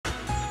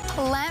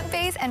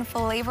Plant-based and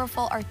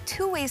flavorful are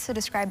two ways to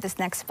describe this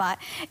next spot.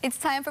 It's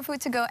time for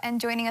Food2Go,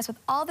 and joining us with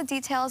all the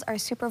details are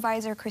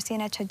Supervisor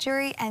Christina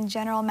Choudhari and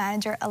General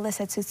Manager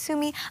Allyssa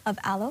Tsutsumi of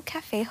Alo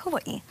Cafe,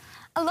 Hawaii.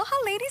 Aloha,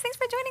 ladies. Thanks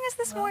for joining us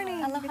this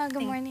morning. Aloha,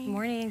 good morning. Good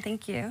morning,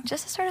 thank you.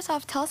 Just to start us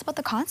off, tell us about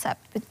the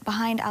concept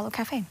behind Alo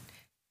Cafe.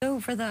 So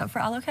for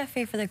Alo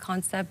Cafe, for the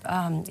concept,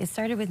 it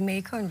started with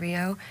Meiko and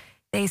Rio.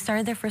 They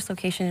started their first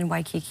location in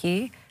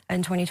Waikiki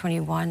in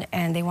 2021,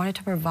 and they wanted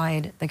to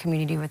provide the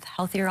community with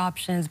healthier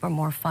options, but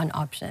more fun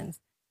options.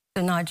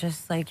 So not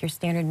just like your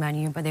standard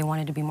menu, but they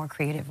wanted to be more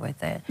creative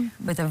with it,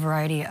 with a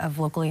variety of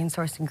locally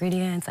sourced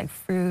ingredients like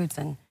fruits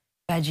and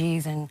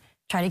veggies, and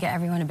try to get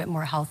everyone a bit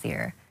more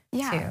healthier.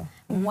 Yeah,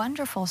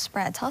 wonderful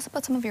spread. Tell us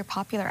about some of your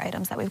popular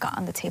items that we've got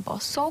on the table.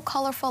 So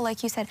colorful,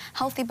 like you said,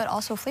 healthy, but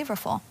also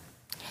flavorful.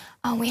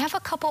 We have a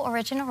couple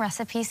original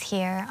recipes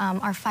here.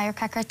 Our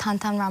firecracker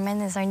tantan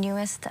ramen is our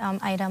newest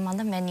item on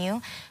the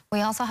menu. We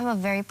also have a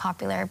very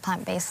popular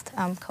plant-based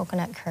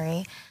coconut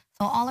curry.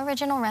 So all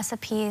original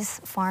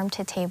recipes, farm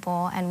to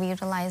table, and we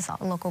utilize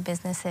local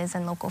businesses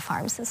and local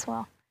farms as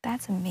well.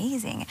 That's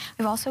amazing.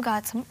 We've also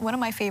got one of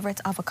my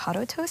favorites,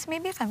 avocado toast,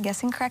 maybe, if I'm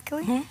guessing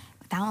correctly.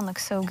 That one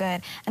looks so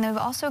good. And then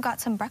we've also got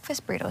some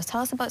breakfast burritos.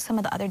 Tell us about some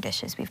of the other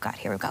dishes we've got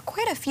here. We've got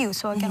quite a few,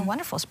 so again,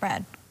 wonderful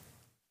spread.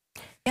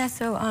 Yeah,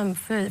 so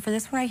for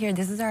this one right here,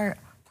 this is our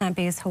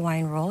plant-based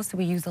Hawaiian roll. So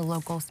we use a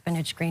local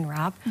spinach green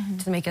wrap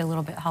to make it a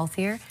little bit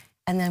healthier.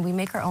 And then we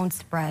make our own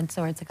spread.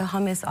 So it's like a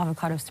hummus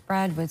avocado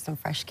spread with some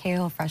fresh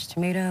kale, fresh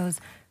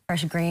tomatoes,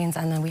 fresh greens.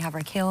 And then we have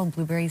our kale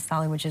blueberry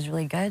salad, which is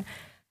really good.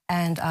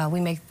 And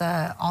we make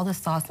all the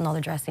sauce and all the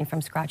dressing from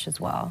scratch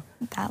as well.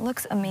 That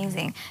looks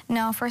amazing.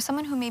 Now, for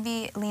someone who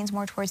maybe leans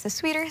more towards the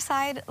sweeter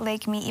side,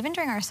 like me, even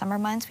during our summer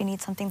months, we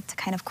need something to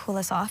kind of cool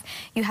us off.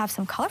 You have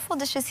some colorful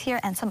dishes here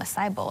and some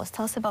acai bowls.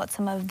 Tell us about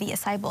some of the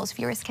acai bowls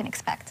viewers can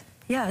expect.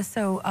 Yeah,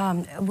 so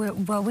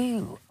what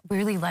we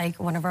really like,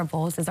 one of our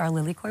bowls is our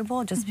lily koi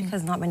bowl, just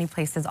because not many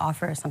places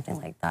offer something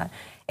like that.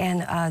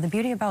 And the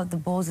beauty about the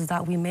bowls is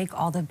that we make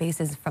all the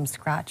bases from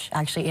scratch,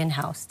 actually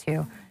in-house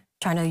too.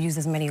 Trying to use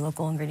as many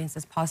local ingredients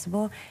as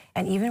possible.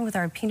 And even with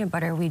our peanut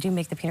butter, we do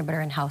make the peanut butter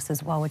in-house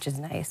as well, which is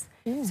nice.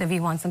 So if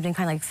you want something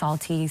kind of like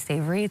salty,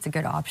 savory, it's a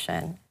good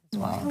option as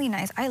well. Really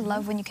nice. I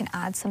love when you can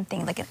add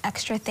something, like an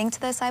extra thing to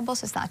the acai bowl,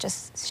 so it's not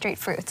just straight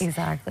fruits.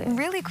 Exactly.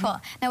 Really cool.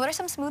 Now, what are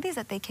some smoothies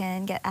that they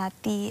can get at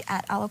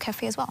Alo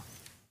Cafe as well?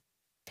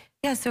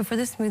 Yeah, so for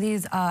the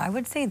smoothies, I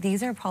would say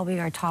these are probably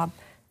our top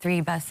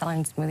 3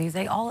 best-selling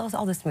smoothies. All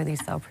the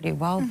smoothies sell pretty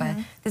well, but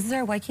this is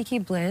our Waikiki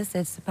Bliss.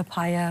 It's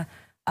papaya,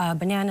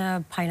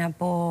 banana,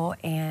 pineapple,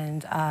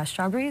 and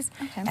strawberries.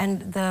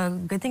 And the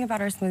good thing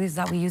about our smoothies is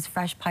that we use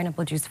fresh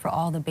pineapple juice for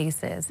all the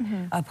bases,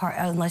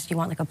 unless you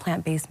want like a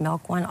plant-based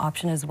milk one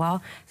option as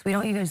well. So we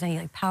don't use any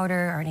like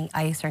powder or any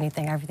ice or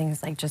anything. Everything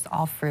is like just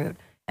all fruit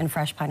and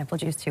fresh pineapple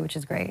juice too, which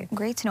is great.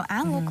 Great to know,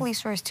 and locally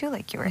sourced too,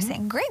 like you were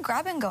saying. Great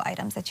grab-and-go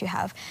items that you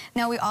have.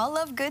 Now, we all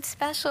love good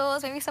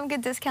specials, maybe some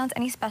good discounts.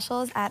 Any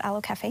specials at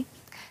Alo Cafe?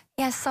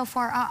 Yes, so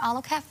for our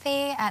Alo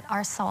Cafe at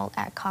our salt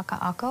at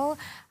Kaka'ako,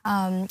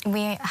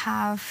 we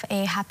have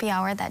a happy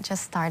hour that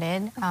just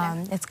started.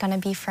 It's going to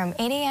be from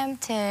 8 a.m.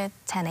 to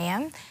 10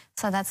 a.m.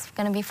 So that's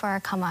going to be for our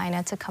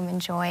kama'aina to come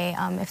enjoy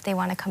if they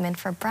want to come in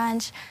for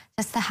brunch,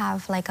 just to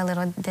have like a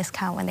little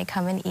discount when they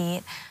come and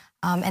eat.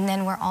 And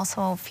then we're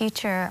also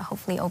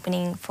hopefully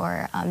opening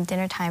for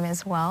dinner time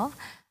as well.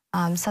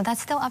 So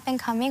that's still up and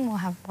coming. We'll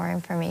have more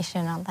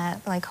information on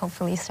that, like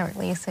hopefully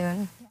shortly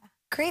soon.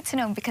 Great to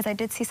know, because I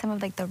did see some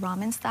of like the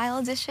ramen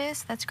style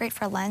dishes. That's great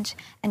for lunch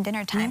and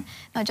dinner time.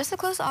 Now, just to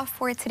close off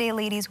for today,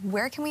 ladies,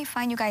 where can we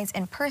find you guys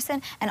in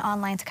person and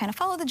online to kind of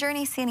follow the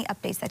journey, see any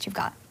updates that you've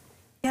got?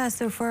 Yeah,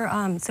 so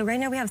so right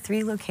now we have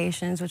 3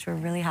 locations, which we're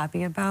really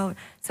happy about.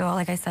 So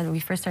like I said, we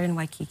first started in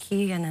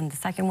Waikiki, and then the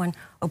second one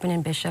opened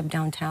in Bishop,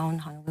 downtown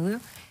Honolulu.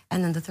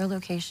 And then the 3rd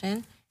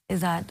location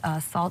is at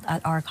Salt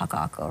at our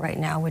Kaka'ako right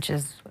now, which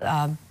is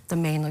the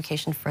main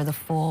location for the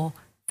full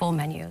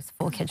menus,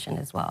 full kitchen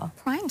as well.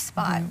 Prime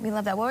spot. We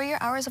love that. What were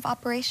your hours of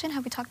operation?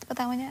 Have we talked about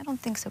that one yet? I don't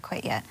think so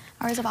quite yet.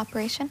 Hours of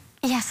operation?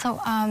 Yeah, so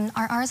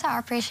our hours of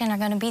operation are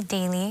going to be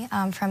daily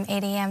from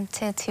 8 a.m.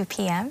 to 2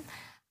 p.m.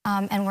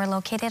 And we're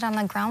located on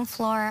the ground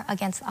floor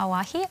against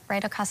Awahi,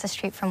 right across the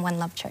street from One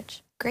Love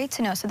Church. Great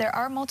to know. So there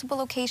are multiple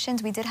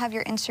locations. We did have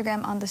your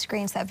Instagram on the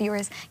screen so that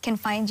viewers can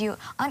find you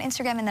on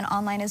Instagram and then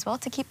online as well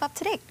to keep up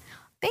to date.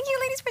 Thank you,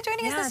 ladies, for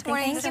joining us this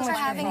morning. Thank you for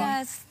having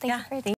us. Thank you for